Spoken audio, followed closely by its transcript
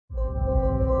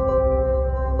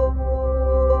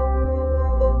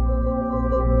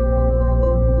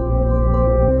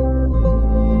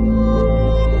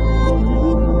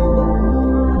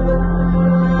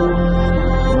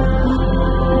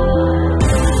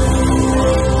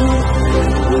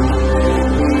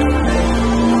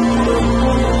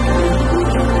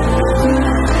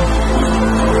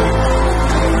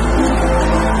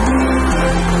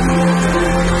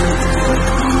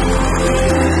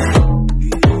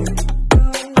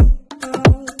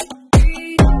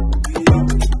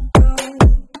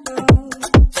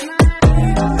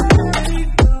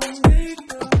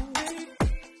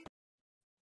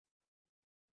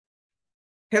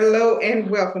Hello and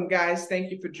welcome, guys.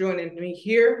 Thank you for joining me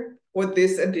here for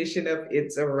this edition of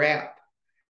It's a Wrap.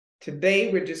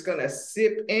 Today, we're just going to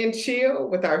sip and chill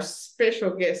with our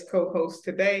special guest co-host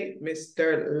today,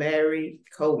 Mr. Larry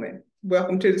Coleman.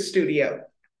 Welcome to the studio.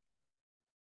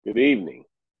 Good evening.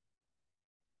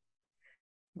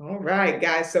 All right,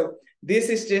 guys. So this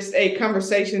is just a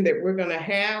conversation that we're going to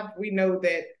have. We know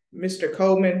that Mr.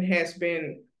 Coleman has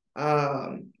been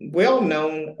well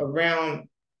known around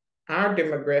our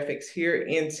demographics here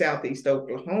in Southeast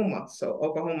Oklahoma. So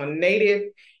Oklahoma native,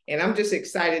 and I'm just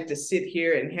excited to sit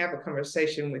here and have a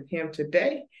conversation with him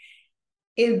today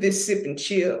in this sip and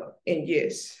chill. And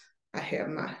yes, I have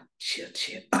my chill.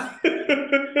 A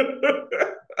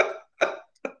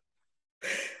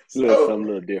little So something a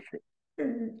little different.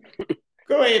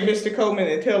 go ahead, Mr. Coleman,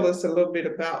 and tell us a little bit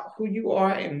about who you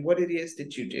are and what it is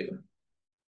that you do.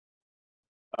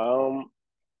 Um,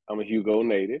 I'm a Hugo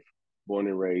native, born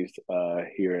and raised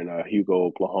here in Hugo,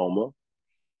 Oklahoma.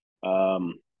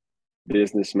 Um,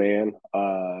 Businessman.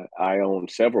 I own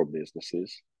several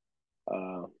businesses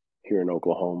uh, here in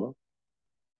Oklahoma.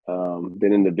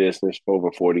 Been in the business for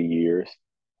over 40 years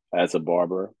as a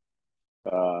barber.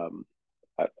 Um,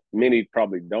 Many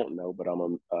probably don't know, but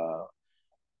I'm a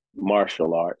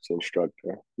martial arts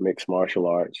instructor, mixed martial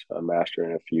arts, a master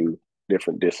in a few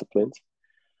different disciplines.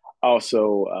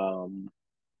 Also,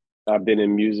 I've been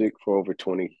in music for over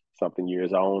 20 something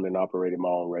years. I own and operated my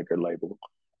own record label,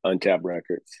 Untapped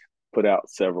Records, put out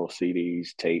several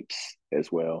CDs, tapes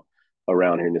as well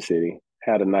around here in the city.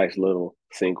 Had a nice little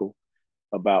single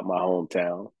about my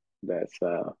hometown that's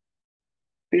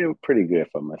feel pretty good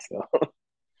for myself.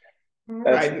 All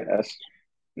that's right. that's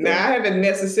Now, yeah. I haven't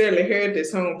necessarily heard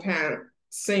this hometown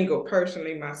single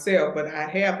personally myself, but I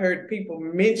have heard people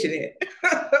mention it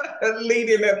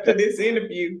leading up to this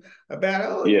interview about,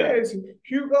 oh, Yeah. yes,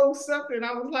 Hugo something.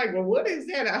 I was like, well, what is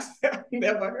that? I've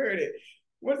never heard it.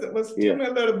 Tell Yeah. me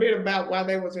a little bit about why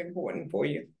that was important for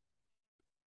you.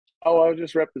 Oh, I was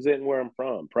just representing where I'm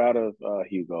from. Proud of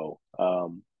Hugo.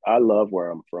 I love where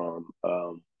I'm from.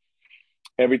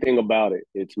 Everything about it.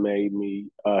 It's made me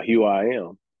who I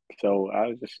am. So I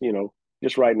was just,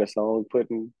 just writing a song,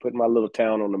 putting my little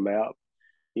town on the map,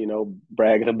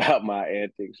 bragging about my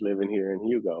antics living here in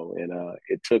Hugo, and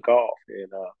it took off, and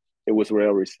it was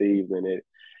well received, and it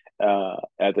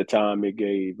at the time it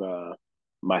gave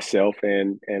myself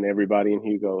and everybody in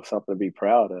Hugo something to be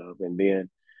proud of, and then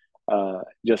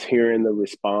just hearing the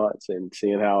response and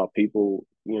seeing how people,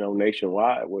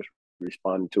 nationwide was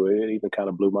responding to it, it even kind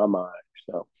of blew my mind.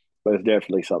 So, but it's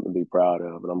definitely something to be proud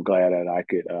of, and I'm glad that I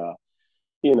could,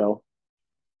 you know,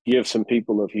 give some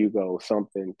people of Hugo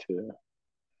something to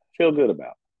feel good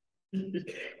about.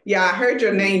 Yeah, I heard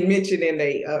your name mentioned in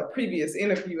a previous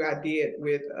interview I did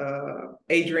with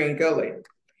Adrian Gully.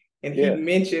 And he Yes,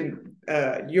 mentioned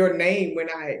your name when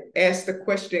I asked the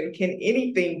question, can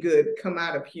anything good come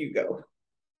out of Hugo?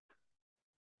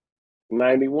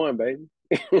 91, baby.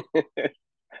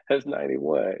 That's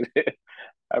 91.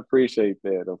 I appreciate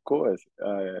that. Of course,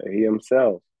 he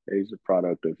himself is a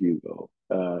product of Hugo.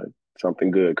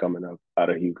 Something good coming up out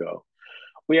of Hugo.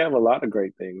 We have a lot of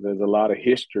great things. There's a lot of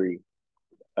history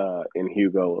in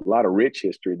Hugo, a lot of rich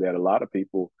history that a lot of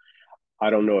people, I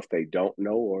don't know if they don't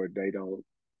know or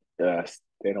uh,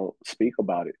 they don't speak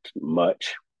about it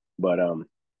much. But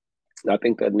I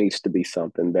think that needs to be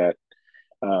something that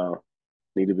uh,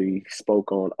 need to be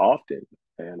spoke on often,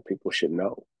 and people should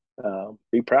know.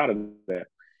 Be proud of that.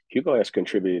 Hugo has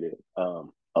contributed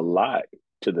a lot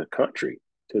to the country,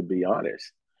 to be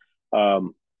honest.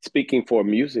 Speaking for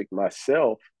music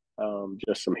myself,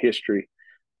 just some history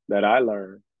that I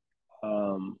learned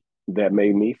that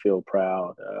made me feel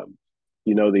proud.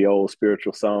 The old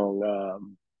spiritual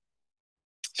song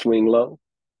 "Swing Low"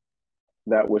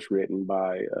 that was written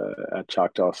by a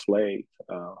Choctaw slave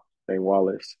named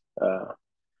Wallace.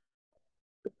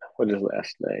 What is his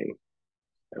last name?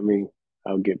 I mean,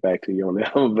 I'll get back to you on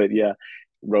that one, but yeah,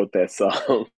 wrote that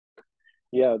song.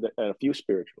 Yeah, a few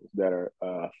spirituals that are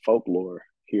folklore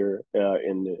here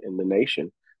in the nation,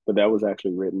 but that was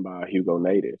actually written by a Hugo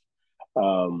native.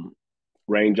 Um,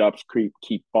 Raindrops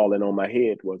keep falling on my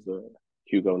head was a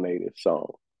Hugo native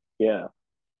song. Yeah.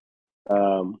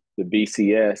 The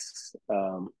BCS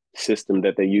system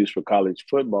that they use for college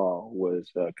football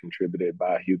was contributed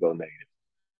by a Hugo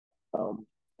native.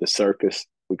 The circus,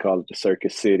 we call it the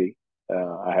Circus City.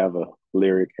 I have a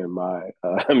lyric in my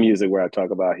music where I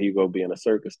talk about Hugo being a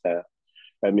circus town.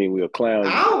 I mean, we'll clown I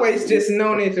you. always just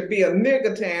known it to be a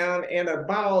nigger town and a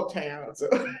ball town. So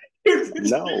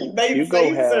No, they Hugo say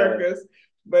has circus,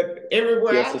 But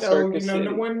everywhere Yes, I a go, circus no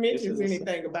city. one This mentions is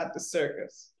anything about the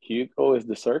circus. Hugo is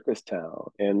the circus town,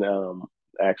 and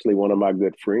actually one of my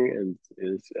good friends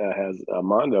is has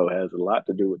Armando has a lot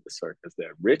to do with the circus.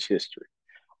 That rich history.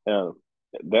 Um,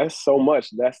 that's so much.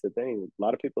 That's the thing. A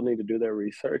lot of people need to do their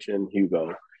research in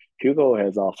Hugo. Hugo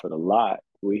has offered a lot.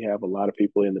 We have a lot of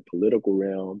people in the political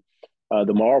realm.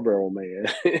 The Marlboro Man.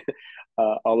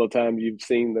 All the time you've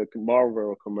seen the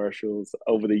Marlboro commercials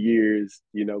over the years,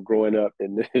 you know, growing up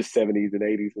in the 70s and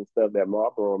 80s and stuff, that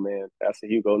Marlboro Man, that's a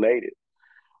Hugo native.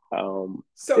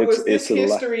 So was this It's a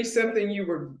lot. history something you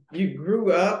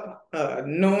grew up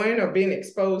knowing or being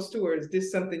exposed to, or is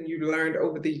this something you learned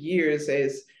over the years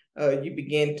as you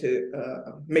began to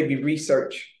maybe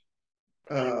research?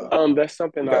 That's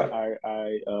something Go.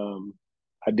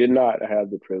 I did not have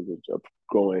the privilege of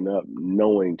growing up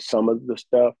knowing some of the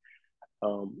stuff.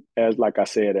 As like I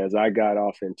said, as I got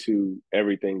off into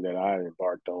everything that I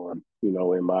embarked on, you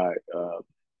know, in my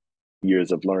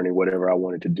years of learning whatever I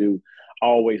wanted to do, I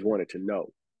always wanted to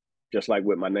know. Just like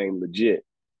with my name, legit,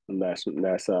 and that's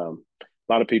a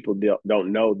lot of people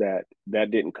don't know that that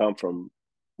didn't come from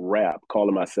rap,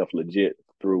 calling myself legit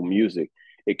through music.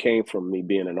 It came from me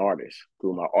being an artist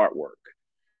through my artwork.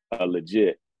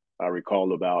 Legit. I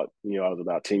recall about, you know, I was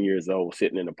about 10 years old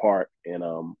sitting in the park and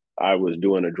I was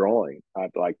doing a drawing.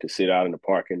 I'd like to sit out in the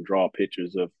park and draw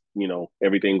pictures of, you know,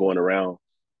 everything going around,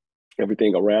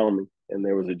 everything around me. And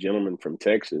there was a gentleman from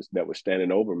Texas that was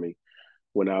standing over me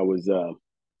when I was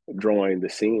drawing the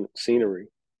scenery,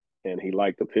 and he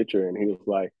liked the picture and he was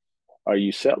like, "Are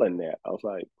you selling that?" I was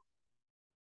like,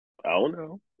 "I don't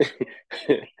know."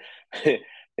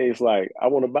 He's like, "I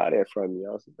want to buy that from you."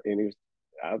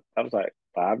 I was like,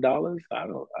 $5? I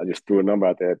don't. I just threw a number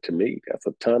out there. To me, that's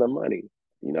a ton of money.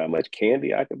 You know how much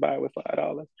candy I could buy with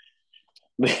 $5?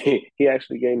 He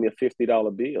actually gave me a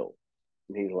 $50 bill,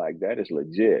 and he's like, "That is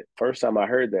legit." First time I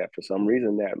heard that, for some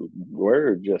reason, that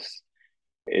word just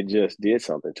it just did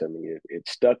something to me. It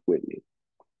stuck with me.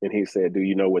 And he said, "Do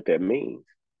you know what that means?"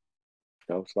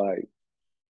 I was like,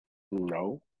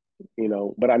 "No," you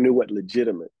know, but I knew what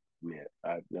legitimate meant.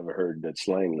 I'd never heard that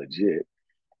slang legit.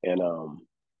 And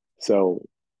so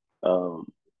um,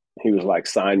 he was like,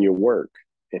 "Sign your work."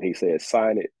 And he said,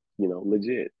 "Sign it, you know,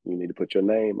 legit. You need to put your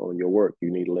name on your work.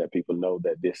 You need to let people know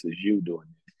that this is you doing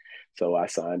this." So I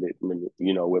signed it,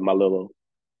 you know, with my little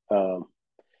um,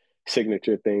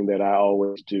 signature thing that I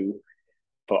always do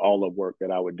for all the work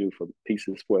that I would do for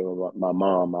pieces for my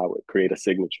mom. I would create a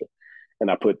signature and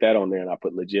I put that on there and I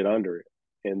put legit under it.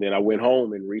 And then I went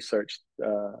home and researched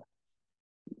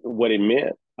what it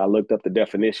meant. I looked up the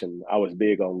definition. I was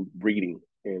big on reading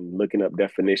and looking up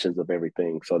definitions of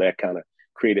everything. So that kind of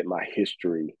created my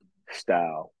history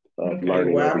style of Okay,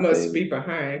 learning well, I must everything. be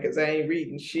behind because I ain't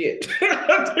reading shit.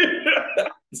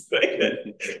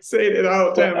 say say that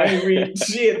all the Well, time. I ain't reading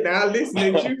shit. Now I listen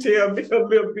that you tell me a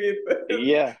little bit. yeah,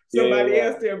 yeah, yeah, Somebody yeah,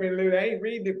 else tell me a little. I ain't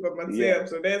reading it for yeah, myself,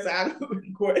 so that's out of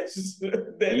the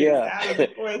question. That is yeah. out of the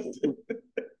question.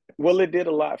 Well, it did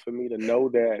a lot for me to know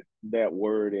that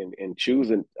word and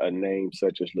choosing a name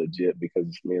such as legit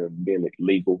because you know, being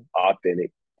legal,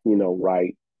 authentic, you know,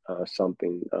 right,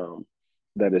 something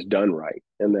that is done right,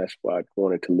 and that's what I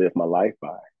wanted to live my life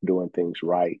by, doing things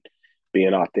right,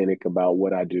 being authentic about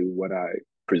what I do, what I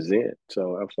present.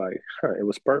 So I was like, huh, it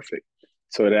was perfect.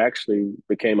 So it actually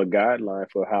became a guideline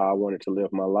for how I wanted to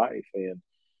live my life,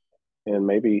 and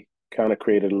maybe kind of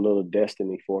created a little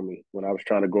destiny for me when I was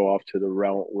trying to go off to the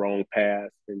wrong path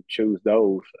and choose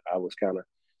those. I was kind of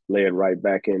led right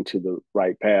back into the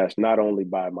right path, not only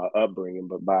by my upbringing,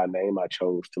 but by a name I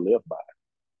chose to live by.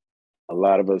 A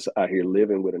lot of us out here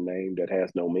living with a name that has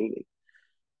no meaning.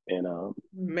 And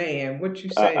Man, what you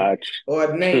I, say?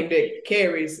 Or a name that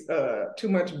carries too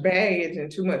much baggage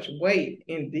and too much weight.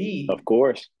 Indeed. of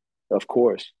course, of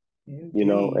course, you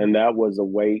know, Indeed. and that was a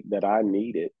weight that I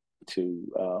needed to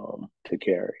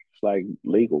carry. It's like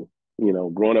legal, you know,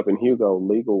 growing up in Hugo,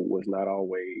 legal was not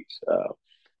always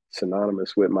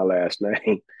synonymous with my last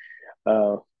name.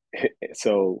 Uh,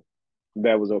 so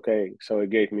that was okay. So it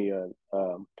gave me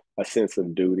a sense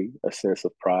of duty, a sense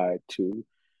of pride to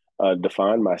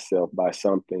define myself by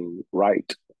something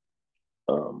right,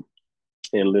 um,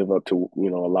 and live up to, you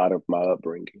know, a lot of my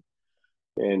upbringing.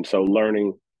 And so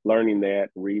learning that,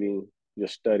 reading,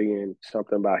 just studying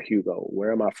something about Hugo.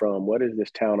 Where am I from? What is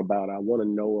this town about? I want to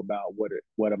know about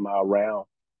what am I around.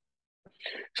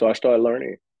 So I started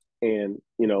learning. And,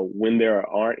 you know, when there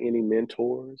aren't any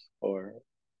mentors or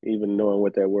even knowing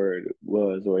what that word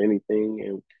was or anything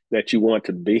and that you want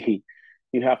to be,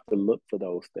 you have to look for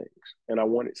those things. And I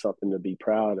wanted something to be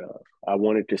proud of. I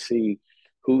wanted to see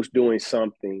who's doing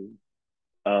something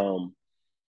um,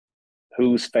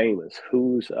 who's famous,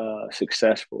 who's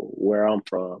successful, where I'm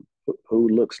from, who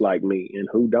looks like me, and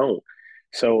who don't.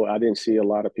 So I didn't see a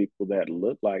lot of people that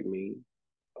looked like me,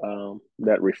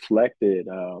 that reflected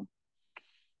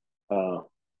uh,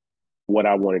 what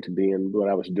I wanted to be and what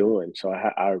I was doing. So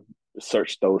I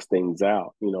searched those things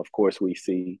out. You know, of course, we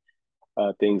see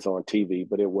things on TV,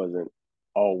 but it wasn't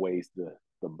always the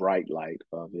bright light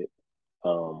of it.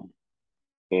 Um,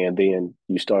 and then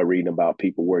you start reading about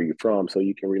people where you're from, so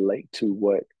you can relate to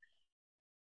what,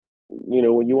 you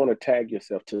know, when you want to tag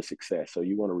yourself to success, so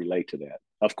you want to relate to that.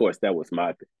 Of course, that was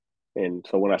my thing. And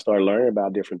so when I started learning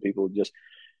about different people, just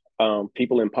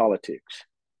people in politics,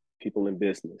 people in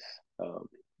business, I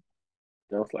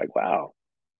was like, wow.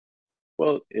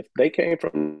 Well, if they came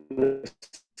from the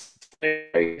same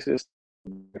places,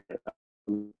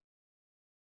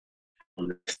 on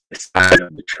the side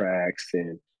of the tracks,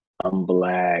 and I'm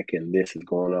black and this is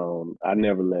going on. I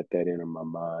never let that enter my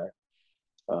mind,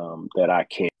 that I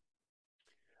can't.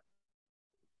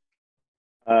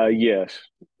 Yes,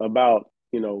 about,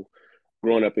 you know,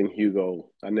 growing up in Hugo,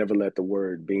 I never let the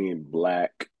word being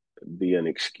black be an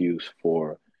excuse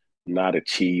for not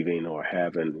achieving or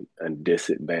having a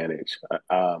disadvantage.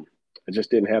 I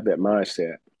just didn't have that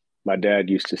mindset. My dad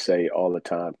used to say all the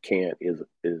time, "Can't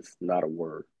is not a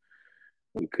word."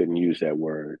 We couldn't use that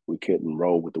word. We couldn't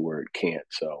roll with the word can't.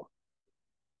 So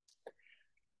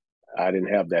I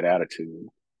didn't have that attitude.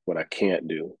 What I can't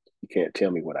do, you can't tell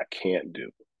me what I can't do.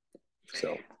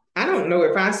 So I don't know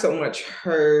if I so much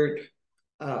heard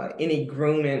any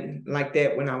grooming like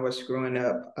that when I was growing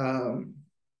up.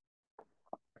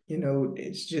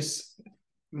 It's just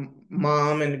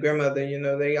mom and grandmother,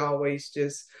 they always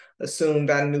just assumed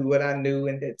I knew what I knew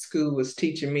and that school was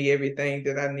teaching me everything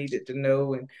that I needed to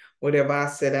know. And whatever I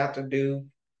set out to do,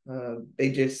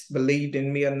 they just believed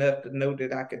in me enough to know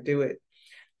that I could do it.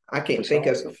 I can't it's think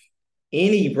of awesome.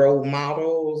 any role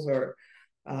models or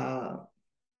uh,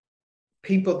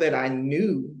 people that I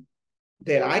knew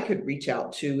that I could reach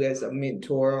out to as a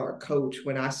mentor or coach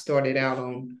when I started out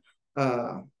on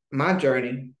my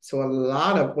journey. So a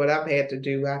lot of what I've had to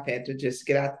do, I've had to just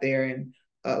get out there and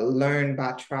learn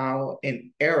by trial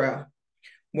and error.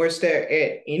 Was there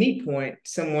at any point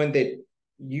someone that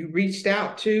you reached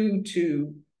out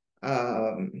to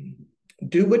um,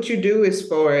 do what you do, as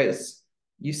far as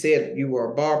you said you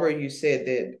were a barber, you said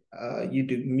that you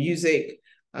do music.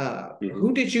 Mm-hmm.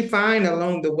 Who did you find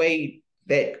along the way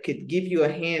that could give you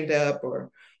a hand up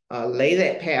or lay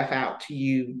that path out to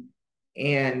you?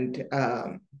 And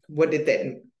what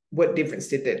difference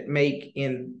did that make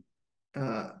in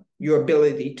your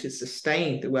ability to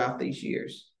sustain throughout these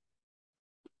years?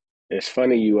 It's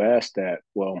funny you asked that.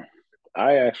 Well,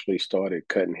 I actually started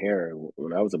cutting hair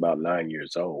when I was about 9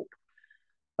 years old.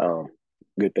 Um,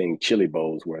 Good thing chili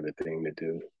bowls were the thing to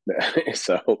do.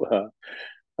 So,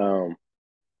 um,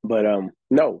 but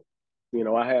no, you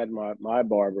know, I had my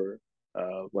barber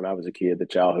when I was a kid, the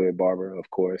childhood barber, of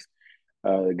course.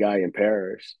 The guy in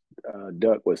Paris,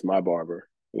 Duck, was my barber.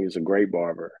 He was a great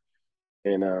barber,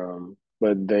 and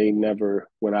but they never,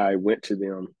 when I went to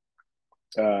them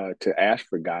to ask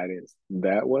for guidance,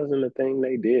 that wasn't a thing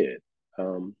they did.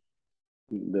 Um,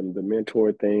 the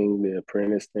mentor thing, the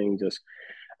apprentice thing, just,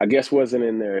 I guess, wasn't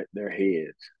in their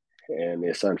heads, and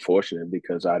it's unfortunate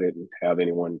because I didn't have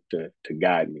anyone to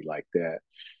guide me like that.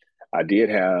 I did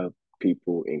have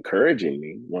people encouraging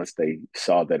me once they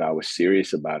saw that I was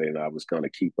serious about it and I was going to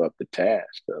keep up the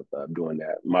task of doing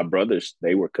that. My brothers,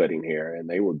 they were cutting hair and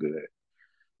they were good,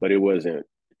 but it wasn't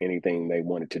anything they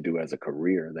wanted to do as a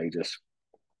career. They just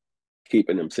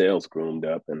keeping themselves groomed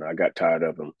up, and I got tired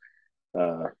of them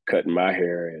cutting my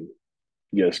hair and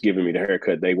just giving me the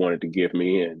haircut they wanted to give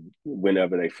me, and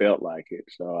whenever they felt like it.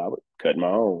 So I would cut my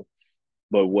own.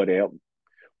 But what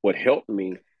helped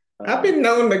me, I've um, been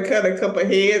known to cut a couple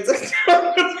heads.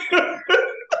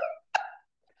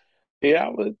 yeah, I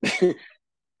was,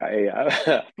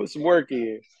 I put some work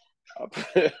in.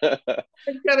 Cut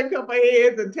a couple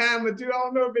heads a time or two. I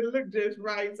don't know if it looked just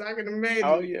right, so I can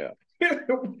Oh imagine.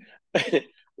 yeah.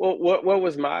 Well, what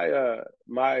was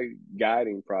my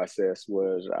guiding process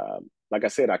was, like I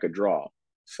said, I could draw,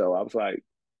 so I was like,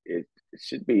 it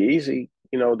should be easy,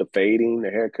 you know, the fading, the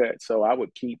haircut. So I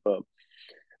would keep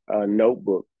a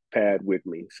notebook pad with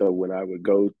me. So when I would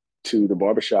go to the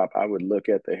barbershop, I would look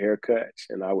at the haircuts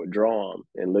and I would draw them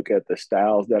and look at the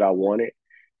styles that I wanted.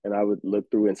 And I would look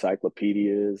through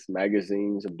encyclopedias,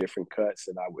 magazines of different cuts,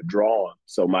 and I would draw them.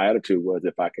 So my attitude was,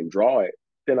 if I can draw it,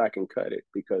 then I can cut it,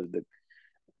 because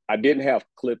I didn't have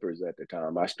clippers at the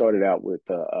time. I started out with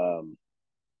a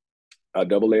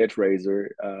double edged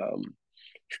razor,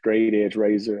 straight edge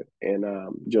razor, and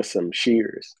just some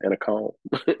shears and a comb.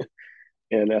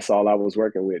 And that's all I was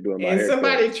working with doing my And haircut.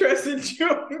 somebody trusted you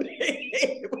with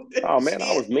the Oh man,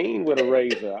 I was shit. mean with a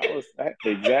razor. I had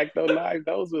the X-Acto knife.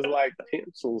 Those was like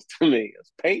pencils to me.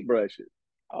 It's paintbrushes.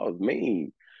 I was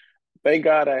mean. Thank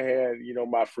God I had,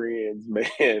 my friends,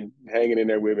 man, hanging in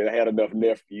there with me. I had enough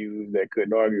nephews that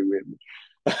couldn't argue with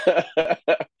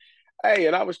me. Hey,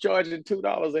 and I was charging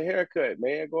 $2 a haircut,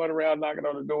 man, going around knocking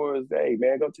on the doors. Hey,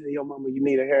 man, go tell your mama you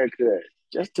need a haircut.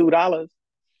 Just $2.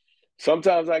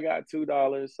 Sometimes I got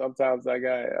 $2. Sometimes I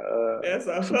got That's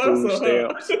a some food hustle,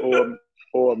 stamps huh?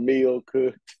 or a meal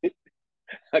cooked.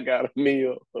 I got a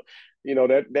meal.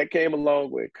 That came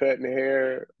along with cutting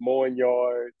hair, mowing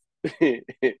yards,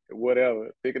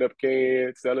 whatever, picking up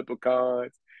cans, selling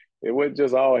pecans. It wasn't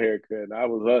just all haircutting. I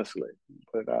was hustling,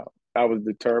 but I was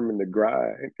determined to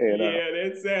grind. And Yeah,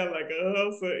 that sounds like a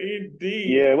hustle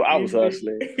indeed. yeah, well, I was Indeed.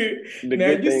 hustling. The Now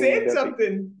good you thing said that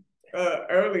something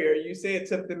earlier. You said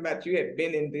something about you had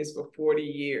been in this for 40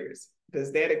 years.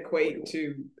 Does that equate 41.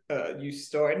 to you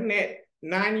starting at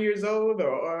 9 years old,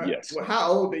 or Yes. well, how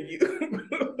old are you?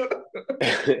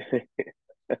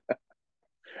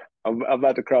 I'm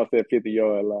about to cross that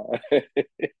 50-yard line.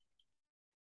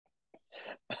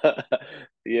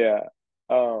 Yeah.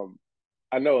 Um,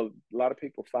 I know a lot of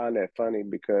people find that funny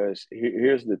because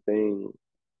here's the thing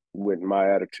with my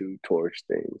attitude towards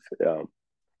things.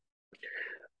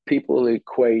 People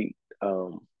equate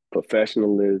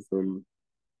professionalism,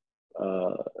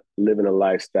 uh, living a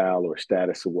lifestyle or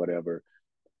status or whatever,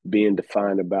 being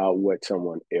defined about what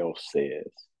someone else says,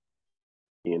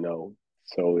 you know.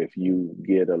 So if you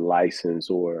get a license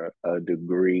or a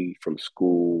degree from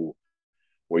school,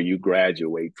 where you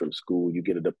graduate from school, you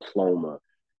get a diploma,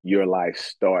 your life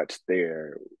starts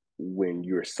there when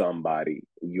you're somebody,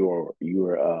 you're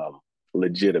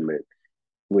legitimate.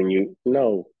 When you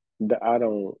no, I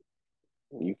don't.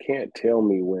 You can't tell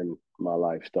me when my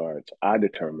life starts. I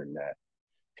determine that.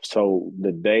 So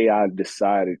the day I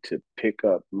decided to pick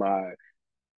up my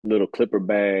little clipper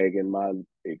bag and my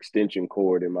extension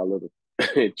cord and my little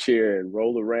chair and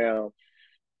roll around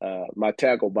my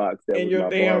tackle box that And was your my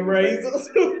damn barber bag razors.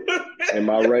 and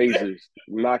my razors,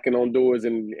 knocking on doors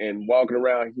and walking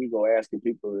around Hugo asking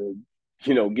people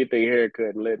to, get their hair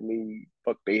cut and let me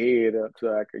fuck their head up so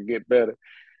I could get better.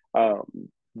 Um,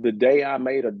 the day I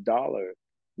made $1,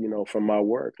 from my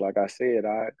work, like I said,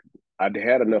 I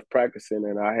had enough practicing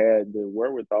and I had the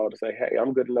wherewithal to say, hey,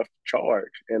 I'm good enough to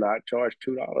charge. And I charged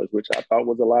 $2, which I thought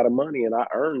was a lot of money, and I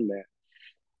earned that.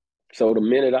 So the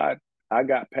minute I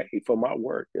got paid for my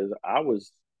work, is I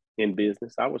was in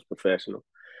business, I was professional.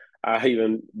 I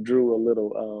even drew a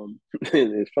little.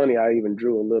 It's funny. I even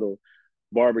drew a little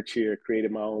barber chair.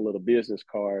 Created my own little business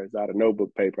cards out of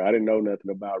notebook paper. I didn't know nothing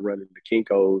about running the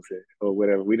Kinkos or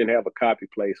whatever. We didn't have a copy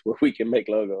place where we can make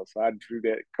logos. So I drew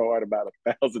that card about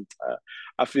 1,000 times.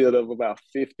 I filled up about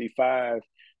 55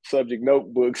 subject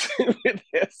notebooks with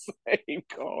that same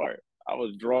card. I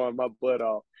was drawing my butt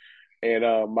off, and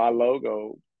my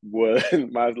logo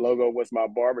was my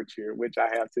barber chair, which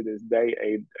I have to this day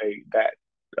a that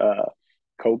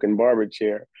Coke and barber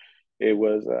chair. It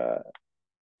was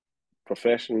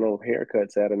professional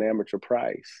haircuts at an amateur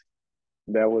price.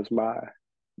 That was my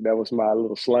that was my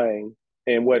little slang.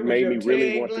 And what That was made your me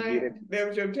really want to get tagline. into That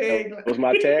was your that tagline. was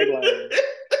my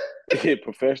tagline.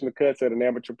 Professional cuts at an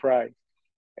amateur price.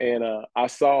 And I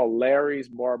saw Larry's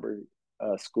barber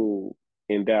school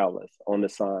in Dallas on the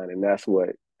sign, and that's what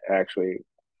actually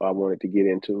I wanted to get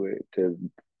into it, to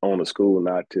own a school,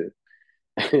 not to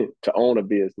to own a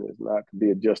business, not to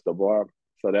be just a barber.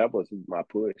 So that was my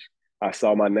push. I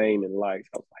saw my name in lights.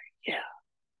 I was like, yeah,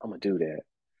 I'm gonna do that.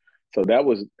 So that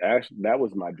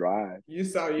was my drive. You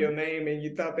saw your name and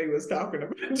you thought they was talking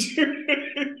about you.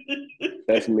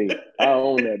 That's me. I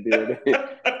own that building.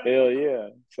 Hell yeah.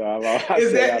 So I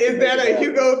is set that out to is make that it a happen.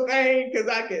 Hugo thing? Because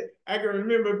I can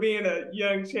remember being a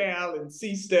young child and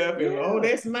see stuff and oh, Yeah.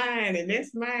 that's mine and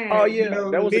that's Oh mine. yeah.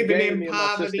 That was a Living game in me and my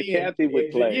sister poverty Kathy would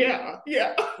and play. yeah,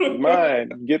 yeah. Mine,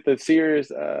 get the Sears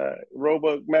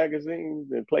Roebuck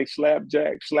magazines and play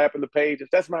slapjack, slapping the pages.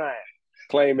 That's mine.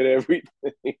 Claiming everything.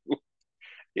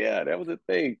 Yeah, that was a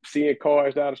thing. Seeing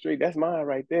cars down the street, that's mine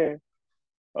right there.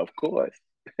 Of course.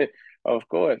 Of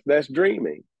course. That's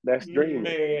dreaming. That's dreaming.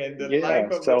 Man, the Yeah.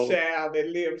 life of a So child that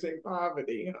lives in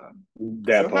poverty, huh?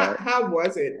 that So part. how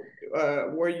was it?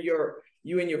 Were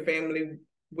you and your family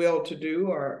well to do,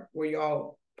 or were you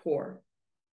all poor?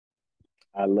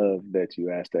 I love that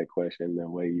you asked that question the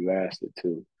way you asked it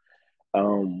too.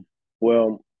 Um,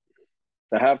 well,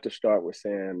 I have to start with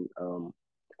saying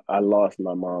I lost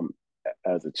my mom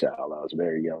as a child. I was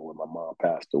very young when my mom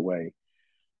passed away.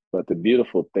 But the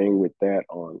beautiful thing with that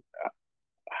on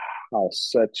how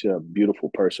such a beautiful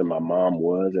person my mom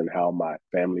was and how my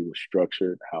family was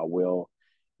structured, how well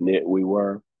knit we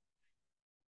were,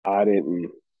 I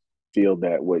didn't feel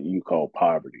that what you call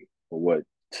poverty or what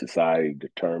society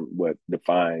determine what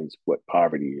defines what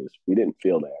poverty is. We didn't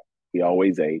feel that. We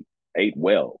always ate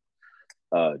well,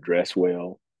 dressed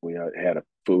well. We had a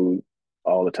food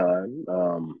all the time,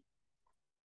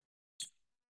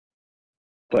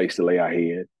 place to lay our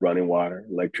head, running water,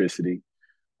 electricity.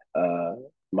 Uh,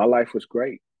 my life was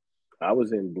great. I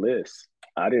was in bliss.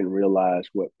 I didn't realize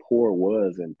what poor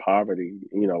was and poverty,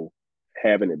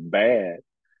 having it bad,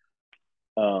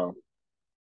 um,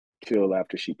 till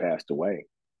after she passed away.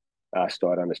 I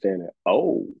started understanding,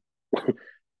 oh,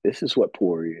 this is what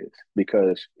poor is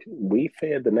because we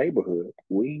fed the neighborhood.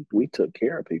 We took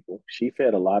care of people. She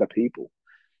fed a lot of people.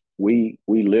 We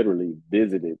literally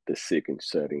visited the sick and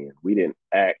shut in. We didn't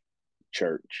act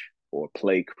church or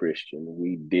play Christian.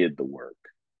 We did the work.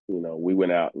 We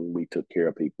went out and we took care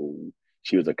of people.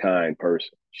 She was a kind person.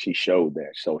 She showed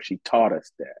that. So she taught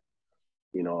us that.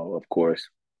 Of course,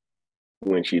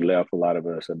 when she left, a lot of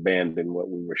us abandoned what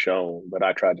we were shown, but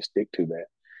I tried to stick to that.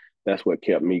 That's what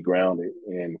kept me grounded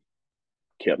and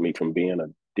kept me from being a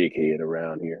dickhead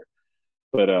around here.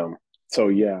 But so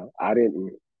yeah, I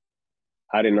didn't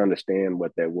understand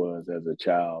what that was as a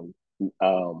child.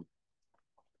 Um,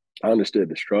 I understood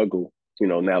the struggle.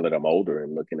 Now that I'm older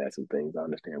and looking at some things, I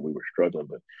understand we were struggling.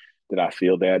 But did I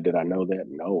feel that? Did I know that?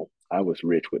 No. I was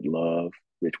rich with love,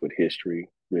 rich with history,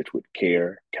 rich with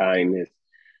care, kindness.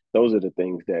 Those are the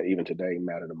things that even today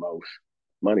matter the most.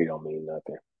 Money don't mean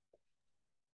nothing.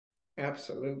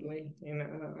 Absolutely. And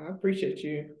I appreciate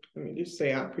you. Let me just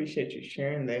say, I appreciate you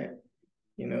sharing that.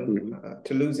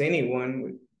 To lose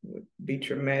anyone would be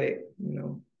traumatic,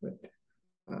 but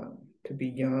to be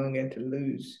young and to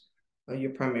lose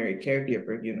your primary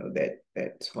caregiver,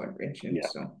 that's heart wrenching. Yeah.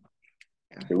 So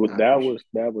It was I appreciate.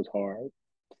 that was hard.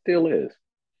 Still is.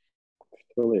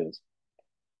 Still is.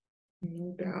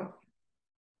 No doubt.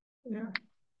 Yeah.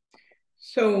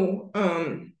 So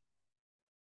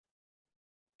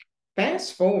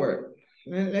fast forward,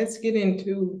 let's get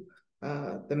into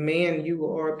the man you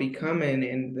are becoming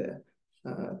and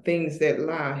the things that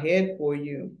lie ahead for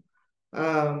you.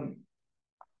 Um,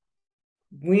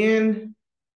 when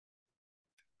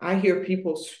I hear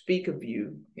people speak of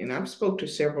you, and I've spoke to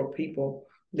several people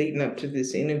leading up to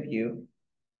this interview,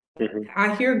 Mm-hmm.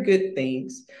 I hear good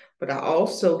things, but I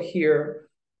also hear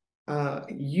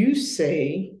you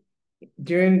say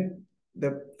during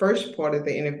the first part of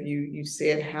the interview, you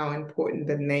said how important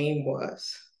the name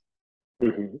was.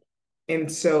 Mm-hmm.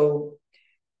 And so,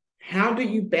 how do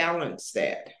you balance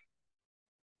that?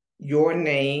 Your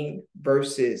name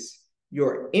versus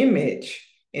your image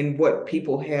and what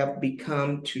people have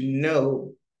become to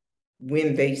know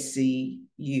when they see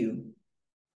you.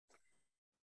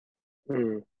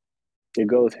 Mm-hmm. It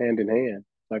goes hand in hand.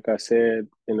 Like I said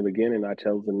in the beginning, I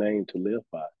chose the name to live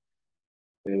by.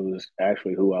 It was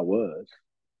actually who I was,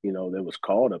 that was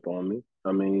called upon me.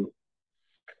 I mean,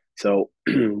 so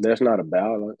there's not a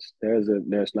balance. There's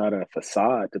not a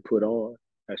facade to put on.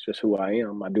 That's just who I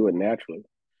am. I do it naturally.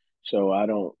 So I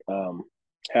don't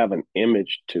have an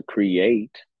image to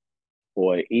create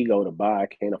or an ego to buy. I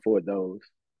can't afford those.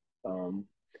 Um,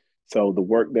 so the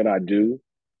work that I do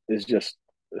is just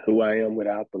who I am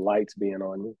without the lights being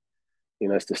on me.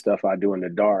 It's the stuff I do in the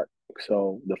dark.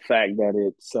 So the fact that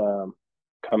it's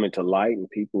coming to light and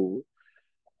people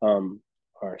um,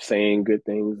 are saying good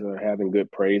things or having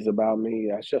good praise about me,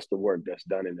 that's just the work that's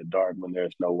done in the dark when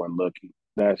there's no one looking.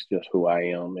 That's just who I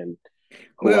am and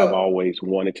who I've Well, always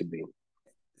wanted to be.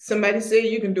 somebody said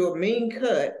you can do a mean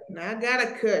cut. Now I got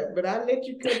a cut, but I'll let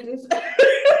you cut this.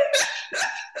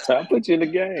 I'll put you in the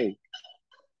game.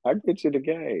 I'll get you the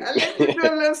game. I'll let you do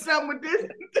a little something with this.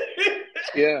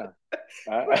 Yeah.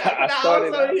 But I I started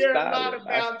also out hear a lot styling.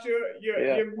 about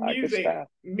Yeah, your I could music. style.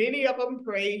 Many of them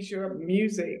praise your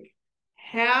music.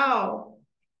 How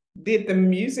did the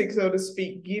music, so to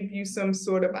speak, give you some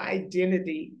sort of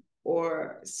identity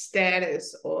or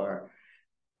status, or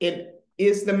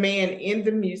is the man in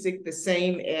the music the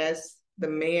same as the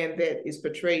man that is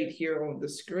portrayed here on the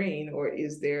screen, or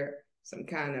is there some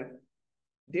kind of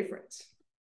difference?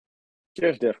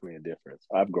 There's definitely a difference.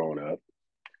 I've grown up.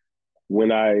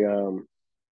 When I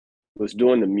was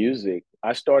doing the music,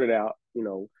 I started out,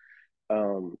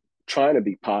 trying to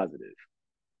be positive.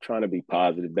 Trying to be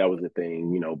positive. That was the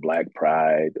thing, Black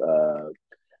pride, uh,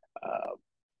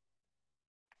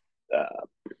 uh,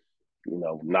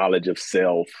 knowledge of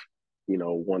self,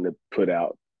 wanting to put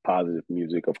out positive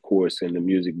music. Of course, in the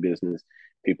music business,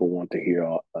 people want to hear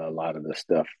a lot of the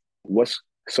stuff. What's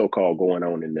so-called going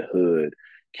on in the hood,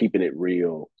 keeping it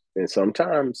real. And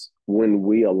sometimes when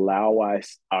we allow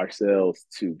ourselves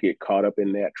to get caught up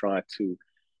in that, trying to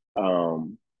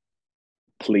um,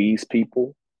 please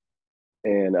people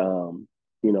and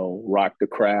rock the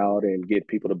crowd and get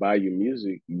people to buy your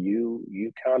music,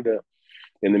 you kind of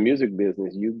in the music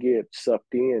business, you get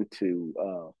sucked into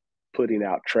putting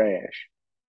out trash,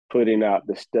 putting out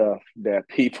the stuff that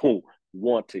people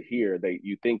want to hear.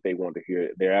 You think they want to hear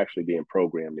it, they're actually being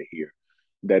programmed to hear.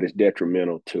 That is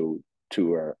detrimental to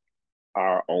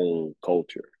our own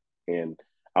culture. And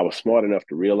I was smart enough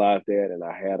to realize that, and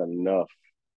I had enough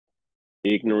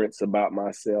ignorance about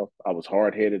myself. I was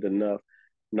hard headed enough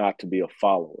not to be a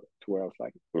follower, to where I was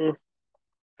like,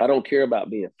 I don't care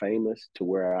about being famous, to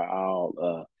where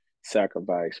I'll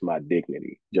sacrifice my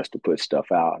dignity just to put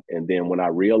stuff out. And then when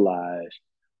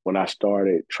I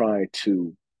started trying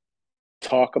to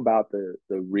talk about the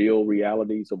real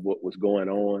realities of what was going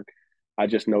on, I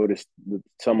just noticed that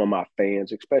some of my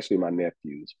fans, especially my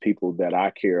nephews, people that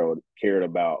I cared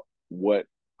about what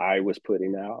I was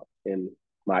putting out and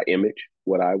my image,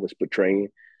 what I was portraying,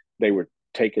 they were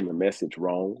taking the message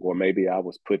wrong, or maybe I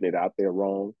was putting it out there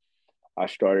wrong. I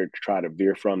started to try to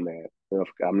veer from that.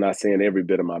 I'm not saying every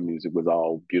bit of my music was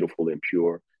all beautiful and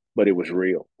pure, but it was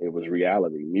real. It was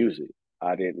reality music.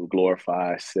 I didn't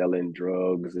glorify selling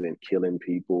drugs and killing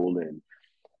people and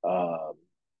uh,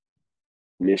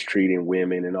 mistreating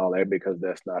women and all that, because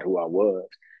that's not who I was.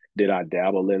 Did I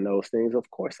dabble in those things? Of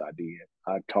course I did.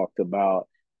 I talked about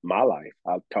my life.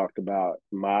 I talked about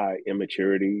my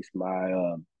immaturities,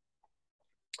 my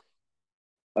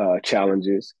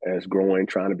challenges as growing,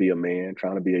 trying to be a man,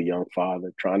 trying to be a young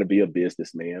father, trying to be a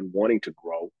businessman, wanting to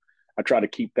grow. I try to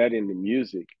keep that in the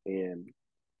music, and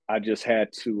I just had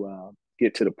to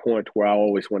get to the point where I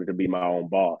always wanted to be my own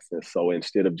boss. And so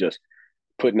instead of just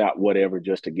putting out whatever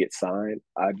just to get signed,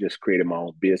 I just created my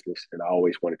own business, and I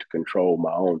always wanted to control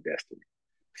my own destiny.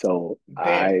 So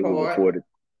That part,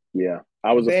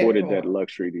 I was that afforded that part.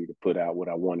 luxury to put out what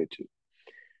I wanted to.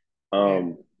 Yeah,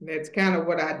 Um, that's kind of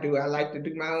what I do. I like to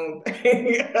do my own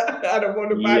thing. I don't want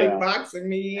nobody yeah, boxing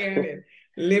me in and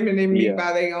limiting me yeah,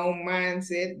 by their own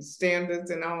mindset and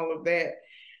standards and all of that.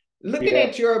 Looking yeah.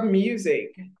 at your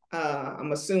music,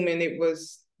 I'm assuming it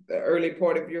was the early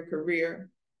part of your career.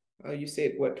 You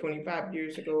said what, 25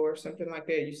 years ago or something like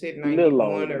that? You said A little 91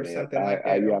 longer or than that. something like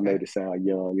that. Yeah, I Okay. made it sound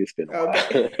young. It's been a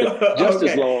Okay. while. Just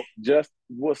as Okay.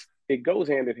 long. It goes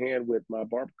hand in hand with my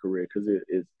barber career, because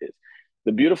it's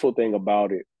the beautiful thing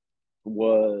about it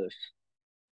was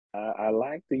I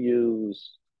like to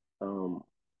use um,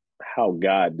 how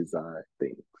God designed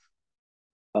things.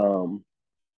 Um,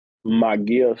 my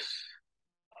gifts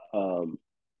um,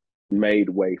 made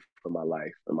way for my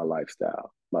life and my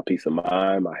lifestyle, my peace of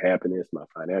mind, my happiness, my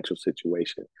financial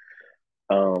situation.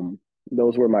 Um,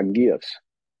 those were my gifts.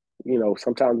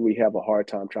 Sometimes we have a hard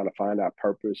time trying to find our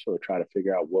purpose or try to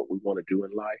figure out what we want to do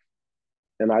in life.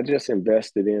 And I just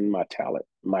invested in my talent,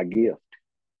 my gift.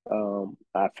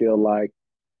 I feel like,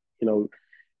 you know,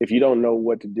 if you don't know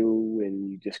what to do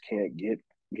and you just can't get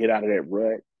out of that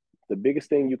rut, the biggest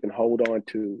thing you can hold on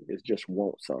to is just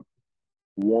want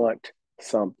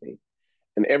something.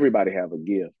 And everybody have a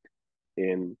gift.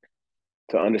 And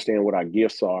to understand what our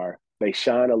gifts are, they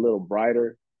shine a little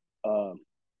brighter um,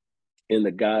 in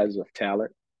the guise of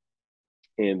talent,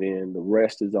 and then the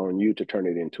rest is on you to turn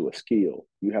it into a skill.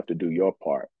 You have to do your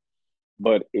part.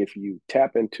 But if you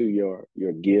tap into your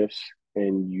gifts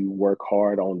and you work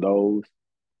hard on those,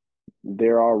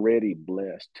 they're already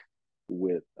blessed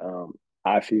with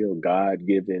I feel God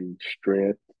given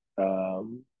strength,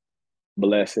 um,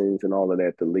 blessings, and all of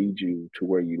that to lead you to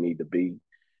where you need to be.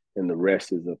 And the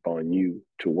rest is upon you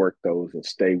to work those and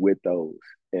stay with those.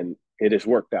 And it has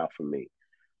worked out for me.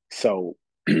 So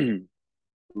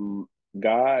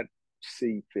God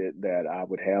see fit that I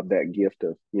would have that gift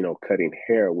of, cutting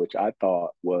hair, which I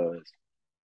thought was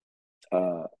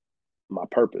uh, my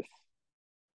purpose.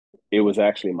 It was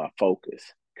actually my focus,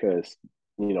 because,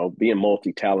 being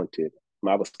multi-talented,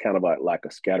 I was kind of like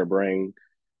a scatterbrain,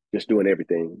 just doing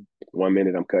everything. 1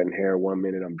 minute I'm cutting hair, 1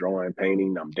 minute I'm drawing,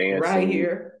 painting, I'm Right dancing.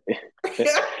 here.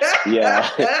 Yeah,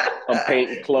 I'm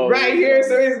painting Right clothes. here.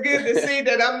 So it's good to see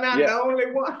that I'm not Yeah. the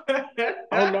only one.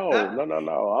 Oh no, no, no,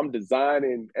 no. I'm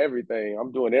designing everything.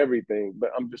 I'm doing everything,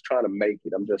 but I'm just trying to make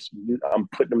it. I'm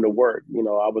putting them to work.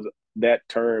 That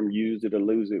term, use it or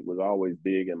lose it, was always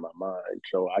big in my mind.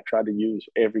 So I tried to use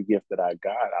every gift that I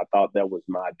got. I thought that was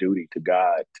my duty to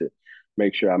God, to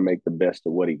make sure I make the best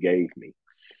of what he gave me.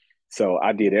 So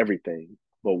I did everything.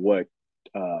 But what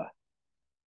uh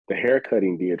the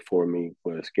haircutting did for me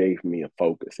was gave me a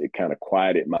focus. It kind of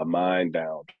quieted my mind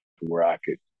down to where I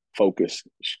could focus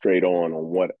straight on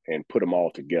what and put them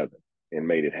all together and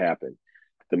made it happen.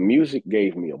 The music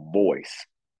gave me a voice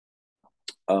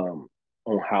on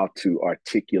how to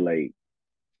articulate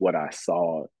what I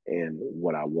saw and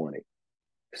what I wanted.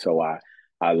 So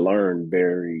I learned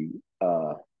very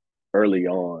early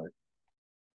on,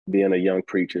 being a young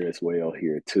preacher as well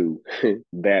here too,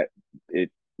 that it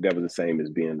that was the same as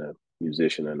being a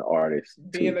musician and artist.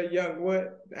 Being a young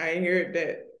what? I ain't heard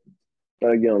that.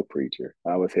 A young preacher.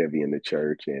 I was heavy in the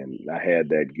church, and I had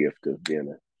that gift of being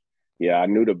a. Yeah, I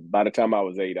knew by the time I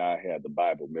was 8, I had the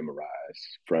Bible memorized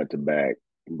front to back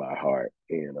by heart,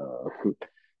 and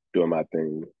doing my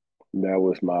thing. That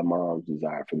was my mom's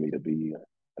desire for me to be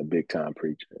a big time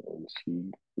preacher, and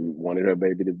she wanted her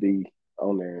baby to be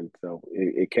on there, and so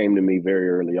it came to me very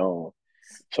early on.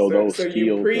 So those so you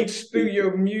skills of preach through speaking,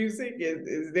 your music.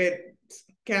 Is that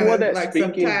kind well, of that like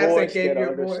speaking sometimes they voice, gave that you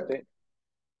a voice? understand,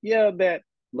 yeah, that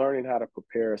learning how to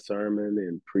prepare a sermon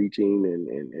and preaching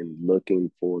and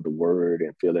looking for the word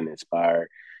and feeling inspired.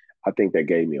 I think that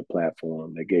gave me a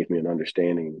platform, that gave me an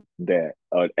understanding that,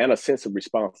 and a sense of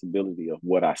responsibility of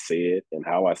what I said and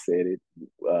how I said it.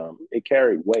 It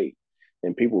carried weight,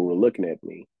 and people were looking at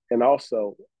me. And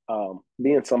also,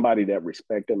 being somebody that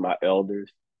respected my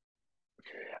elders,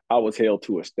 I was held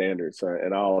to a standard. So,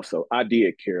 and I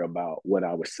did care about what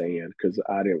I was saying, because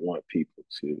I didn't want people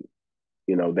to,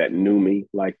 that knew me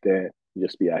like that,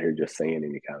 just be out here just saying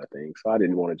any kind of thing. So I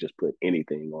didn't want to just put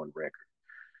anything on record.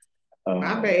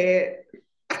 My bad.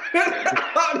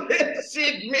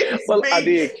 Shit, well, me. I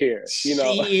did care. Shit.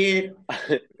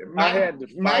 I had to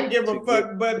my fight give to a get.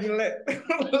 fuck button.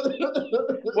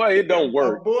 Well, it don't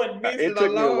work. Abort mission It a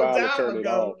took me a long while to time turn it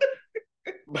ago.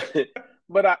 off.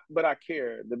 but I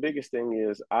care. The biggest thing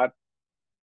is I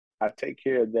take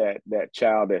care of that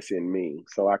child that's in me.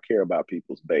 So I care about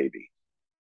people's baby.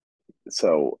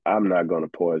 So I'm not going to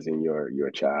poison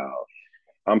your child.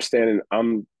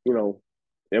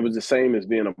 It was the same as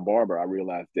being a barber. I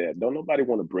realized that don't nobody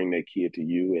want to bring their kid to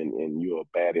you, and you're a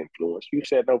bad influence. You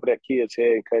sitting over that kid's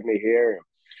head and cutting their hair,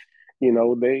 and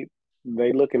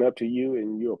they looking up to you,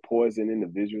 and you're a poison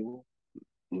individual.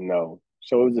 No.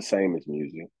 So it was the same as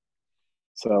music.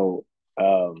 So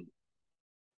um,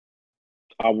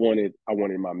 I wanted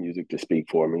my music to speak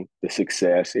for me. The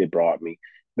success it brought me,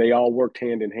 they all worked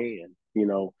hand in hand.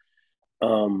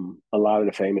 A lot of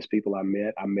the famous people I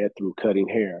met through cutting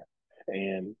hair,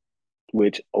 and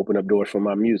which opened up doors for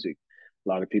my music. A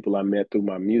lot of people I met through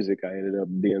my music, I ended up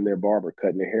being their barber,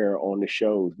 cutting their hair on the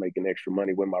shows, making extra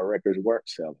money when my records weren't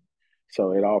selling.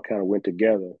 So it all kind of went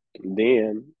together. And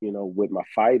then, with my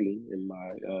fighting and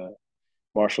my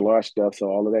martial arts stuff, so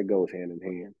all of that goes hand in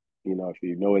hand. If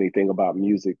you know anything about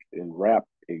music and rap,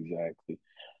 exactly,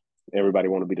 everybody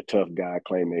want to be the tough guy,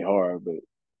 claim they hard, but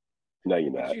no,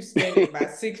 you're Was not. you standing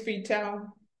about 6 feet tall?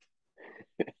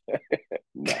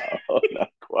 No, not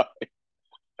quite.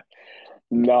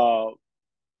 No,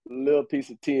 little piece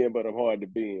of tin, but I'm hard to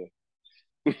bend.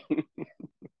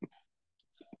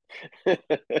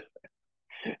 That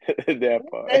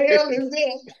What part. the hell is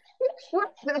that? What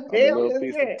the I'm a hell little is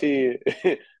piece of that? tin,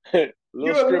 little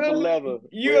You a strip of little leather,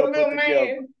 you a well put little together.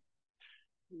 man.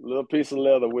 Little piece of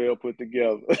leather, well put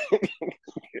together.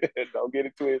 Don't get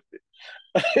it twisted.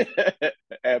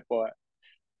 That part.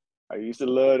 I used to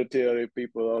love to tell the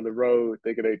people on the road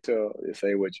thinking they tough, this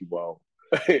ain't what you want.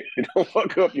 You don't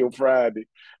fuck up your Friday,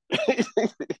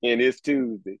 and it's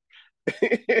Tuesday.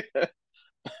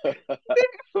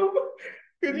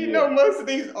 Because Yeah, most of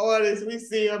these artists, we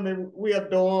see them and we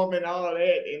adore them and all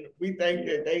that, and we think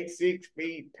that yeah. they 6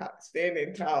 feet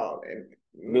standing tall, and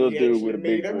when Little you dude actually with a meet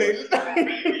big them, voice,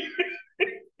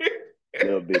 they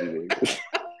little bitty niggas.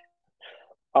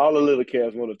 All the little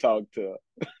cats want to talk to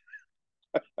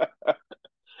her.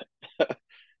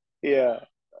 Yeah,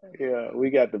 yeah. We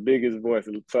got the biggest voice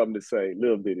and something to say.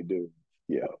 Little bitty dude.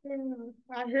 Yeah,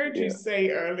 I heard you yeah. say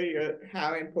earlier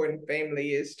how important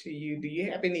family is to you. Do you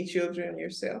have any children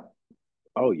yourself?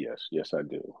 Oh yes, yes I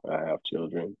do. I have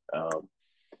children.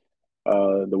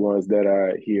 The ones that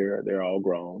are here, they're all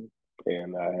grown,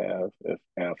 and I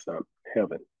have some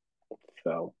heaven.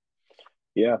 So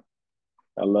yeah,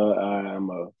 I am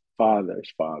a father's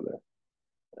father,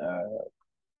 uh,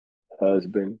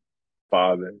 husband,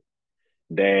 father,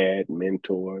 dad,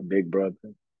 mentor, big brother,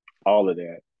 all of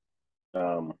that.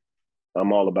 Um,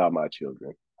 I'm all about my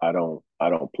children. I don't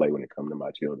play when it comes to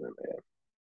my children,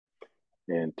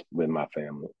 man, and with my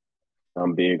family.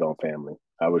 I'm big on family.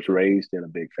 I was raised in a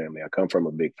big family. I come from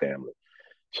a big family,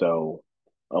 so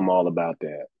I'm all about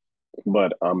that.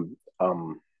 But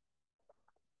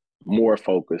more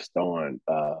focused on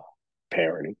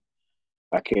parenting.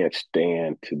 I can't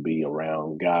stand to be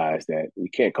around guys that you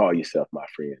can't call yourself my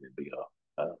friend and be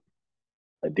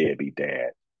a deadbeat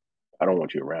dad. I don't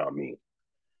want you around me.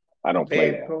 I don't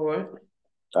play Bad that. point.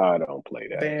 I don't play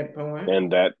that. Bad point.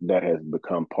 And that has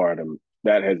become part of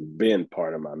that has been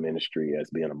part of my ministry as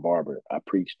being a barber. I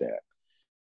preach that.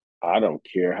 I don't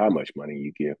care how much money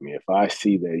you give me. If I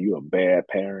see that you're a bad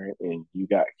parent and you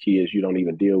got kids you don't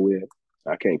even deal with,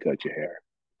 I can't cut your hair.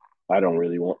 I don't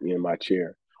really want you in my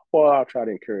chair. Or I'll try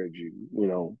to encourage you,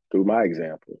 through my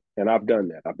example. And I've done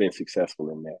that. I've been successful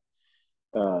in that.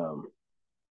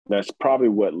 That's probably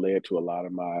what led to a lot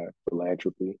of my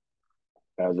philanthropy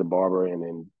as a barber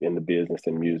and in the business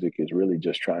and music is really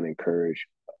just trying to encourage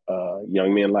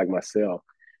young men like myself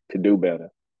to do better.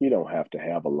 You don't have to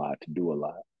have a lot to do a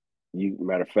lot.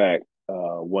 Matter of fact,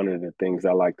 one of the things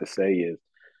I like to say is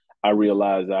I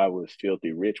realized I was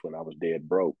filthy rich when I was dead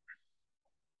broke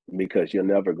because you'll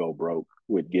never go broke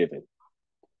with giving.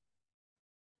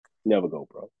 Never go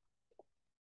broke.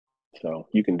 So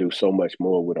you can do so much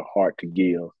more with a heart to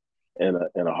give and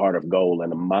a heart of gold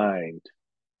and a mind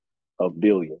of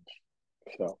billions.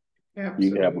 So Absolutely.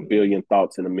 you can have a billion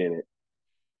thoughts in a minute.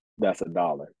 That's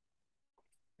 $1.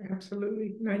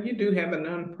 Absolutely. Now you do have a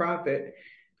nonprofit.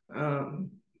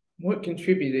 What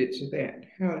contributed to that?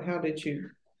 How did you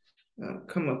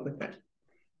come up with that?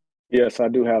 Yes, I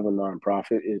do have a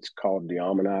nonprofit. It's called the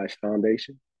Almanage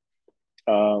Foundation.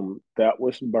 That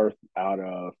was birthed out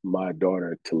of my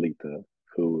daughter Talitha,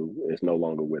 who is no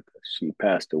longer with us. She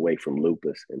passed away from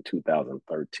lupus in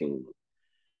 2013.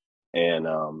 And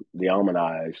the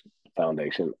Almanage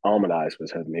Foundation, Almanage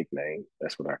was her nickname.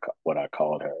 That's what I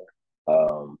called her.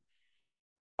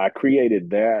 I created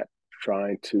that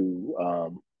trying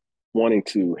to wanting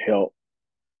to help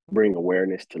bring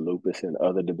awareness to lupus and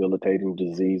other debilitating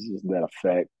diseases that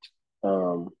affect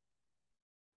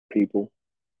people,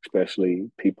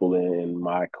 especially people in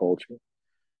my culture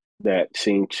that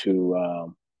seem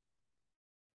to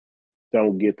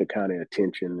don't get the kind of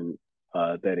attention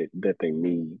that they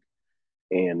need.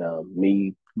 And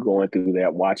me going through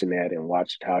that, watching that, and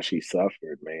watched how she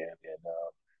suffered, man, and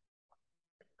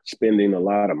spending a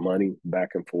lot of money back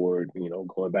and forth,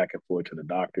 going back and forth to the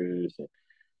doctors and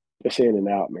just in and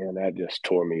out, man, that just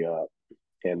tore me up.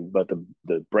 But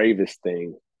the bravest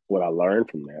thing, what I learned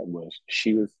from that was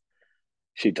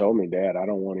she told me, Dad, I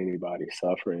don't want anybody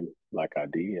suffering like I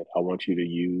did. I want you to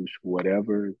use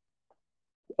whatever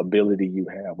ability you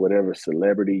have, whatever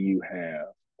celebrity you have,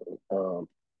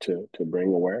 to bring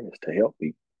awareness, to help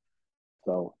people.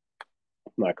 So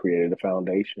I created a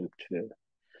foundation to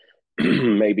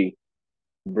maybe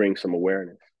bring some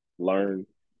awareness, learn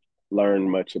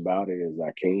much about it as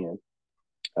I can.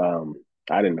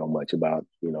 I didn't know much about,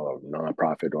 a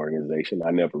nonprofit organization.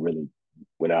 I never really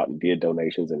went out and did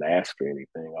donations and asked for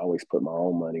anything. I always put my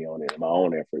own money on it and my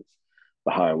own efforts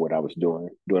behind what I was doing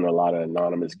a lot of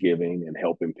anonymous giving and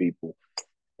helping people.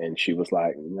 And she was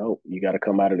like, no, you got to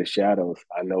come out of the shadows.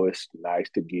 I know it's nice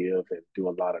to give and do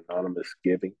a lot of anonymous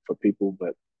giving for people,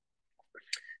 but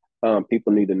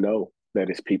people need to know that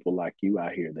it's people like you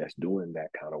out here that's doing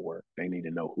that kind of work. They need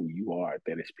to know who you are,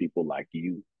 that it's people like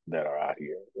you that are out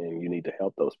here, and you need to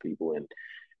help those people and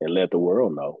let the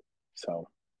world know. So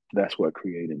that's what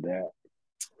created that.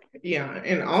 Yeah,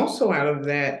 and also out of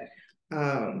that,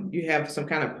 you have some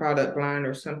kind of product line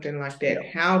or something like that.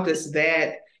 Yeah. How does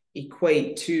that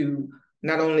equate to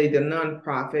not only the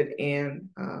nonprofit and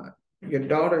your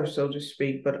daughter, so to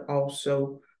speak, but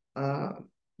also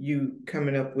you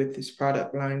coming up with this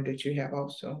product line that you have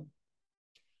also?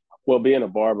 Well, being a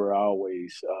barber, I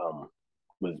always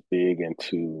was big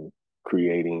into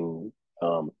creating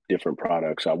different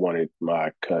products. I wanted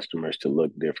my customers to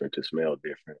look different, to smell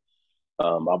different.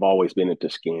 I've always been into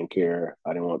skincare.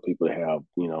 I didn't want people to have,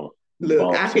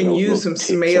 look, I can use some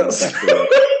smells.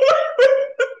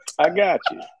 I got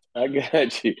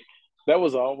you. That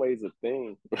was always a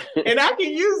thing. And I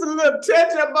can use a little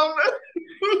touch up on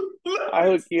the. I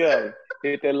hook you up.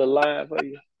 Hit that little line for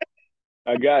you.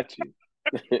 I got you.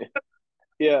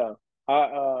 Yeah.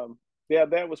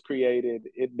 That was created.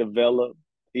 It developed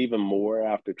even more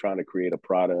after trying to create a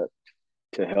product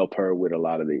to help her with a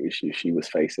lot of the issues she was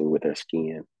facing with her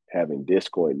skin, having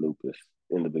discoid lupus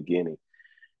in the beginning.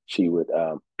 She would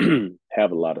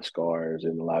have a lot of scars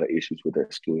and a lot of issues with her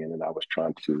skin. And I was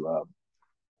trying to,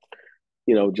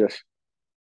 just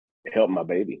help my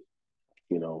baby,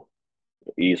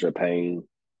 ease her pain,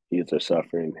 ease her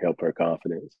suffering, help her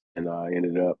confidence. And I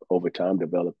ended up over time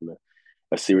developing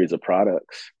a series of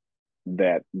products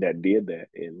that did that.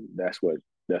 And that's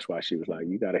why she was like,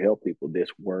 you got to help people. This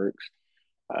works.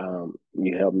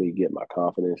 You helped me get my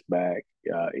confidence back.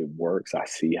 It works. I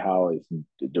see how it's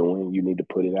doing. You need to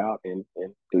put it out and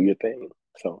do your thing.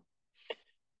 So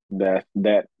that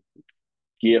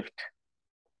gift,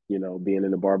 being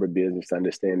in the barber business,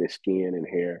 understanding skin and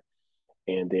hair,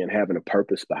 and then having a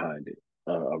purpose behind it,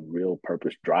 a real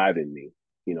purpose driving me,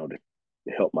 to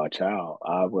help my child.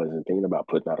 I wasn't thinking about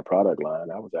putting out a product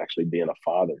line. I was actually being a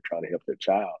father trying to help their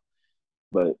child.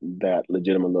 But that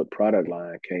Legitimate Look product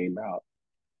line came out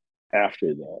after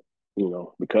that,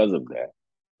 because of that.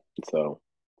 So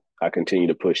I continue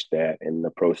to push that, and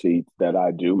the proceeds that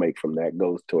I do make from that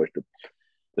goes towards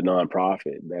the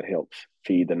nonprofit that helps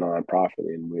feed the nonprofit,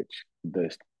 in which the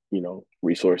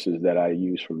resources that I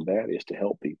use from that is to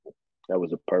help people. That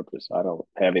was a purpose. I don't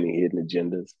have any hidden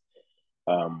agendas.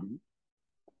 Um,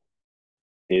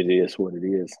 it is what it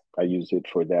is. I use it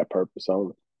for that purpose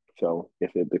only. So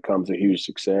if it becomes a huge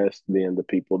success, then the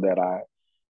people that I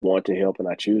want to help and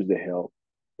I choose to help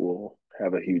will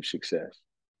have a huge success.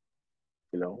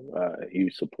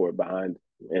 Huge support behind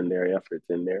in their efforts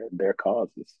and their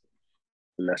causes,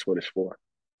 and that's what it's for.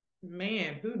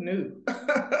 Man, who knew?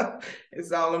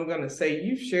 Is all I'm going to say.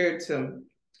 You shared some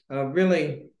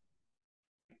really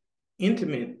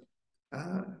intimate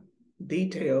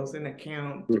details and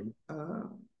account.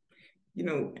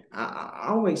 I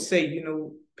always say,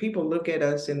 people look at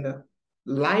us in the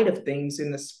light of things,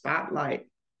 in the spotlight,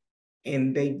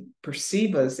 and they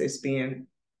perceive us as being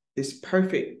this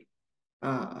perfect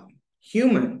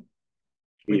human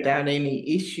without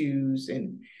any issues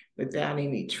and without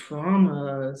any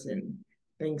traumas and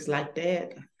things like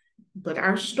that. But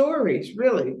our stories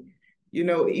really,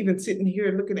 even sitting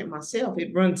here looking at myself,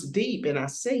 it runs deep. And I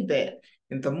say that.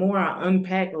 And the more I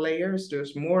unpack layers,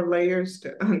 there's more layers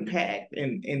to unpack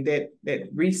and that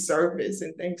resurface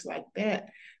and things like that.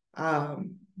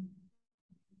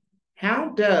 How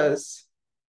does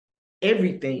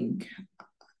everything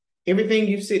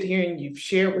you sit here and you've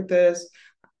shared with us,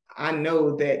 I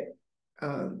know that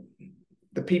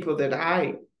the people that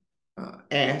I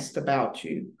asked about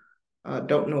you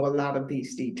don't know a lot of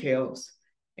these details.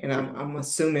 And I'm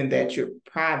assuming that you're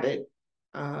private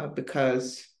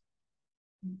because,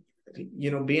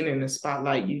 being in the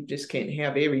spotlight, you just can't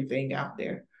have everything out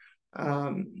there.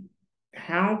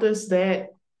 How does that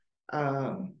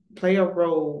play a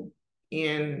role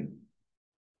in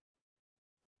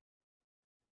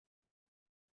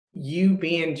you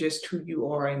being just who you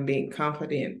are and being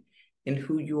confident in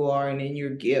who you are and in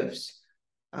your gifts?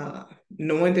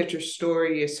 Knowing that your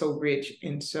story is so rich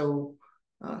and so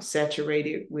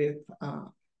saturated with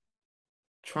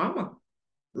trauma,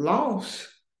 loss,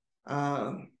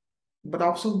 but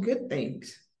also good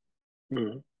things.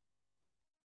 Mm-hmm.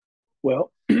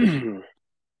 Well,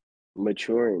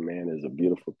 maturing, man, is a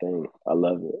beautiful thing. I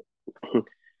love it.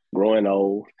 Growing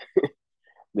old,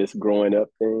 this growing up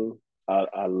thing,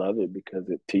 I love it because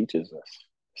it teaches us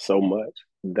so much.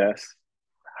 That's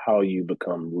how you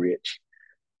become rich.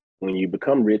 When you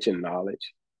become rich in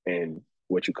knowledge and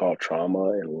what you call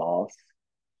trauma and loss,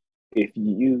 if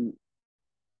you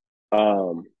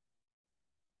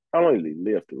not only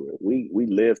live through it, we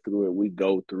live through it, we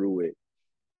go through it.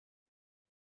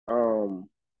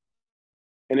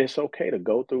 And it's okay to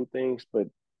go through things, but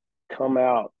come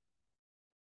out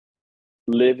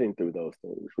living through those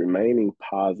things, remaining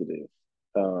positive,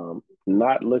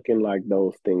 not looking like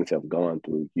those things have gone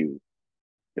through you,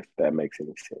 if that makes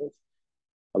any sense.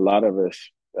 A lot of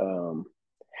us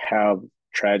have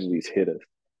tragedies hit us.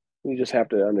 You just have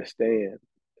to understand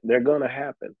they're gonna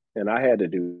happen. And I had to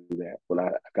do that when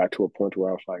I got to a point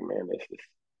where I was like, man,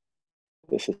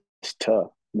 this is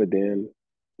tough. But then,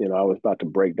 I was about to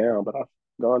break down, but I've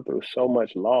gone through so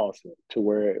much loss to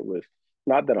where it was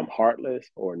not that I'm heartless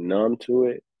or numb to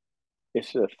it.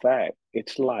 It's a fact.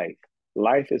 It's life.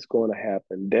 Life is going to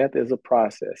happen. Death is a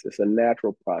process. It's a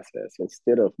natural process.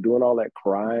 Instead of doing all that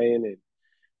crying and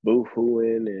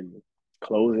boo-hooing and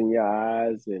closing your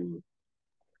eyes and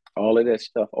all of that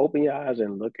stuff, open your eyes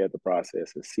and look at the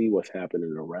process and see what's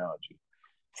happening around you.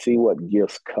 See what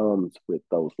gifts comes with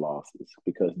those losses,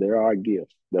 because there are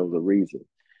gifts. There was a reason.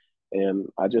 And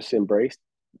I just embraced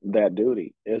that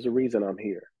duty. There's a reason I'm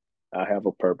here. I have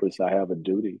a purpose. I have a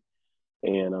duty.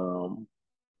 And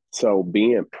so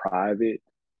being private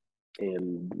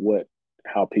and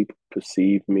how people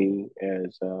perceive me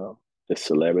as the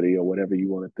celebrity or whatever you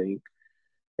want to think,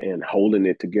 and holding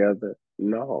it together,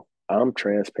 no, I'm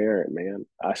transparent, man.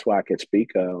 That's why I can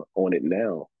speak on it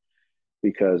now,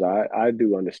 because I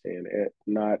do understand it.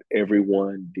 Not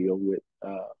everyone deal with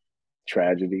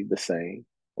tragedy the same,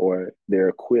 or they're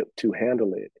equipped to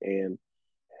handle it, and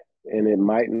it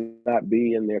might not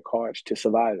be in their cards to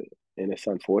survive it. and it's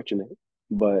unfortunate.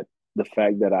 But the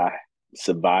fact that I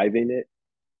survive in it,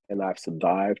 and I've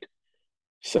survived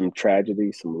some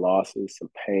tragedy, some losses, some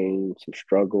pain, some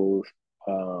struggles,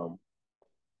 um,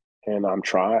 and I've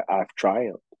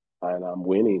triumphed, and I'm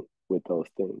winning with those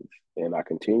things, and I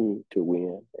continue to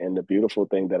win. And the beautiful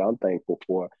thing that I'm thankful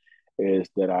for is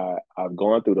that I've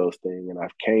gone through those things, and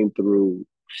I've came through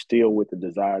still with the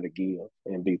desire to give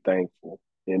and be thankful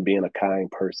and being a kind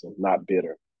person, not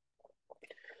bitter.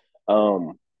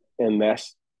 Um, and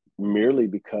that's merely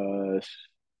because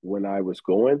when I was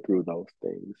going through those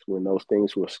things, when those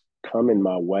things was coming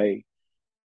my way,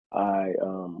 I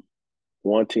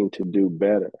wanting to do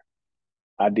better.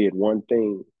 I did one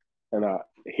thing, and I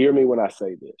hear me when I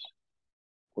say this.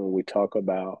 When we talk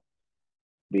about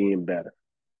being better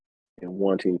and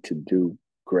wanting to do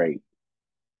great,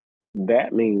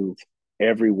 that means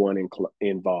everyone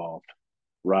involved,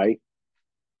 right?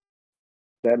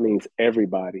 That means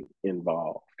everybody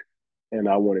involved. And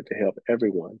I wanted to help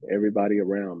everyone, everybody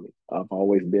around me. I've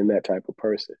always been that type of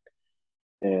person.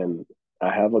 And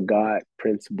I have a God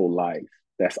principle life.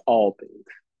 That's all things.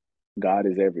 God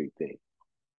is everything.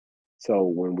 So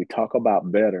when we talk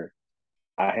about better,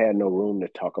 I had no room to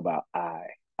talk about I.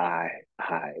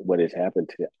 What has happened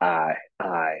to I.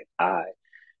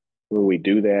 When we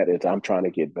do that, it's I'm trying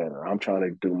to get better. I'm trying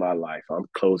to do my life. I'm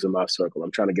closing my circle.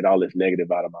 I'm trying to get all this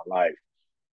negative out of my life.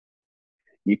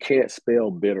 You can't spell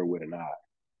bitter with an I.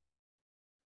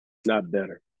 Not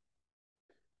better.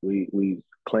 We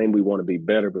claim we want to be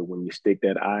better, but when you stick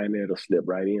that I in there, it'll slip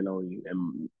right in on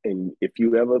you. And if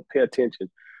you ever pay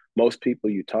attention, most people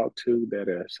you talk to that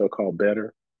are so-called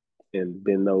better and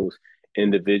been those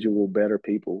individual better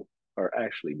people are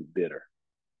actually bitter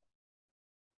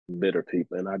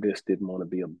people. And I just didn't want to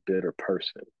be a bitter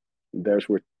person. There's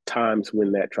were times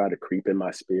when that tried to creep in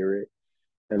my spirit,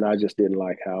 and I just didn't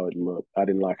like how it looked. I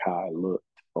didn't like how I looked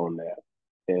on that.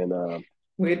 And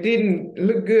well, it didn't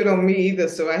look good on me either,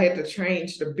 so I had to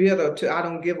change the bitter to I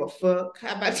don't give a fuck.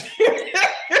 How about you?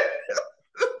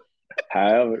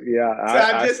 however, yeah, So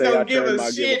I I just say I don't give changed a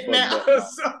my give a shit fuck now.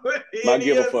 button. So My it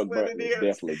give a is fuck what button it is is.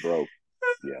 definitely broke.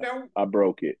 Yeah, Now, I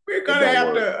broke it. we're It gonna don't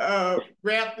have work. to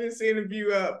wrap this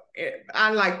interview up.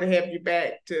 I'd like to have you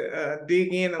back to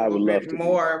dig in a I would little love bit to be back.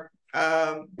 more.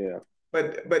 Yeah.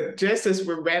 But just as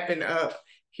we're wrapping up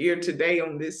here today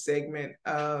on this segment,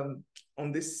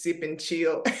 on this sip and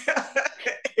chill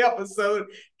episode,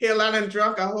 hell, I done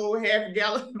drunk a whole half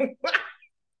gallon.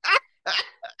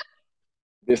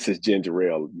 This is ginger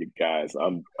ale, you guys.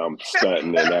 I'm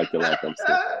stunting and acting like I'm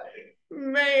sick.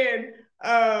 Man,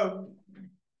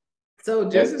 so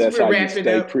just as That's we're how you wrapping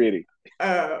stay up pretty.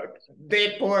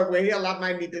 that part where hell I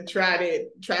might need to try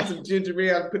some ginger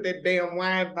ale, put that damn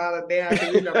wine bottle down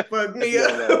because it done fuck me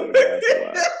up.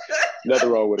 Nothing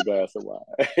wrong with a glass of wine.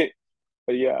 Nothing wrong with a glass of wine.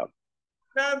 But yeah.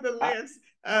 Nonetheless,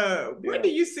 where do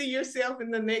you see yourself in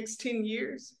the next 10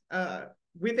 years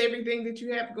with everything that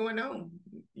you have going on?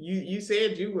 You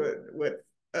said you were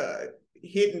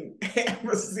hitting half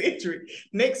a century.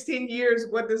 Next 10 years,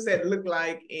 what does that look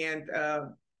like? And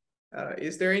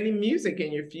is there any music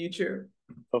in your future?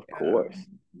 Of course.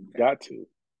 Got to.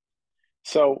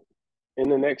 So in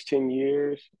the next 10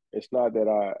 years, it's not that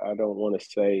I don't want to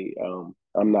say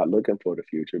I'm not looking for the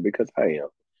future, because I am.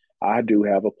 I do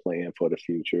have a plan for the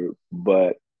future,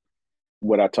 but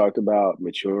what I talked about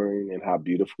maturing and how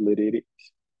beautiful it is,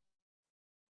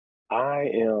 I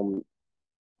am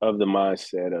of the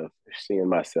mindset of seeing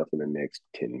myself in the next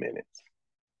 10 minutes,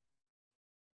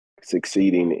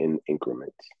 succeeding in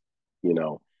increments. You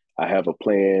know, I have a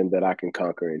plan that I can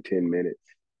conquer in 10 minutes.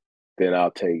 Then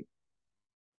I'll take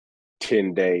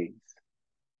 10 days,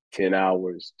 10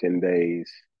 hours, 10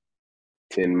 days,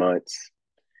 10 months.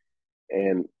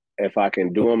 And if I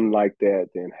can do them like that,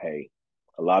 then hey,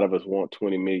 a lot of us want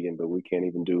 20 million, but we can't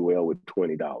even do well with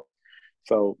 $20.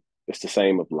 So it's the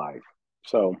same of life.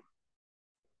 So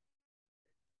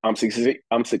I'm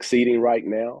succeeding right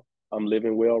now. I'm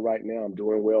living well right now. I'm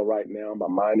doing well right now. My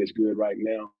mind is good right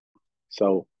now.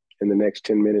 So in the next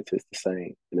 10 minutes, it's the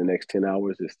same. In the next 10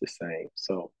 hours, it's the same.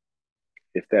 So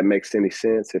if that makes any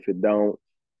sense, if it don't,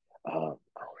 I don't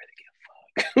really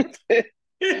give a fuck.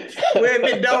 Well,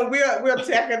 if it don't, we'll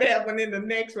tackle that one in the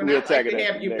next one. I'd like to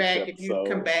have you back if you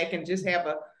come back and just have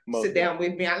a sit down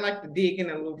with me. I'd like to dig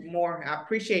in a little more. I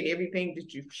appreciate everything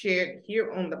that you've shared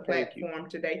here on the platform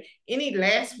today. Any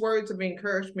last words of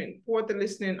encouragement for the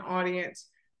listening audience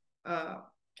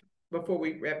before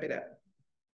we wrap it up?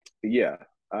 Yeah.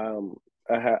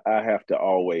 I have to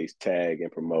always tag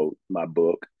and promote my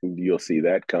book. You'll see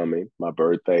that coming. My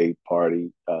birthday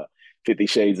party, 50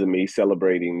 Shades of Me,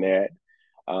 celebrating that.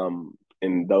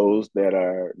 and those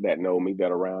that know me,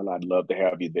 that are around, I'd love to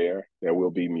have you there. There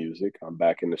will be music. I'm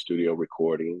back in the studio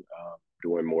recording,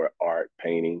 doing more art,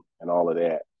 painting, and all of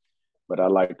that. But I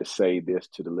like to say this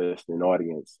to the listening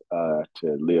audience, to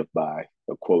live by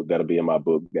a quote that'll be in my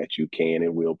book that you can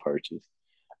and will purchase.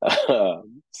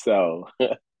 So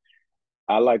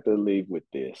I like to leave with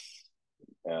this,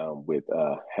 with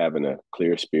having a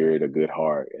clear spirit, a good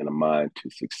heart, and a mind to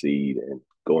succeed and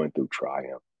going through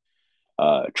triumph,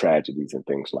 tragedies, and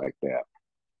things like that.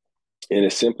 And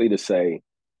it's simply to say,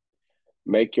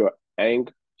 make your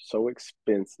anger so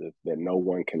expensive that no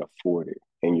one can afford it,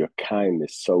 and your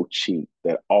kindness so cheap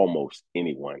that almost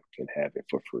anyone can have it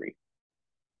for free.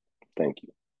 Thank you.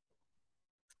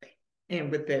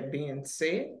 And with that being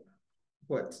said,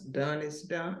 what's done is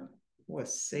done,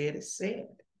 what's said is said,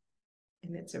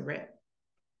 and it's a wrap.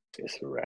 It's a wrap.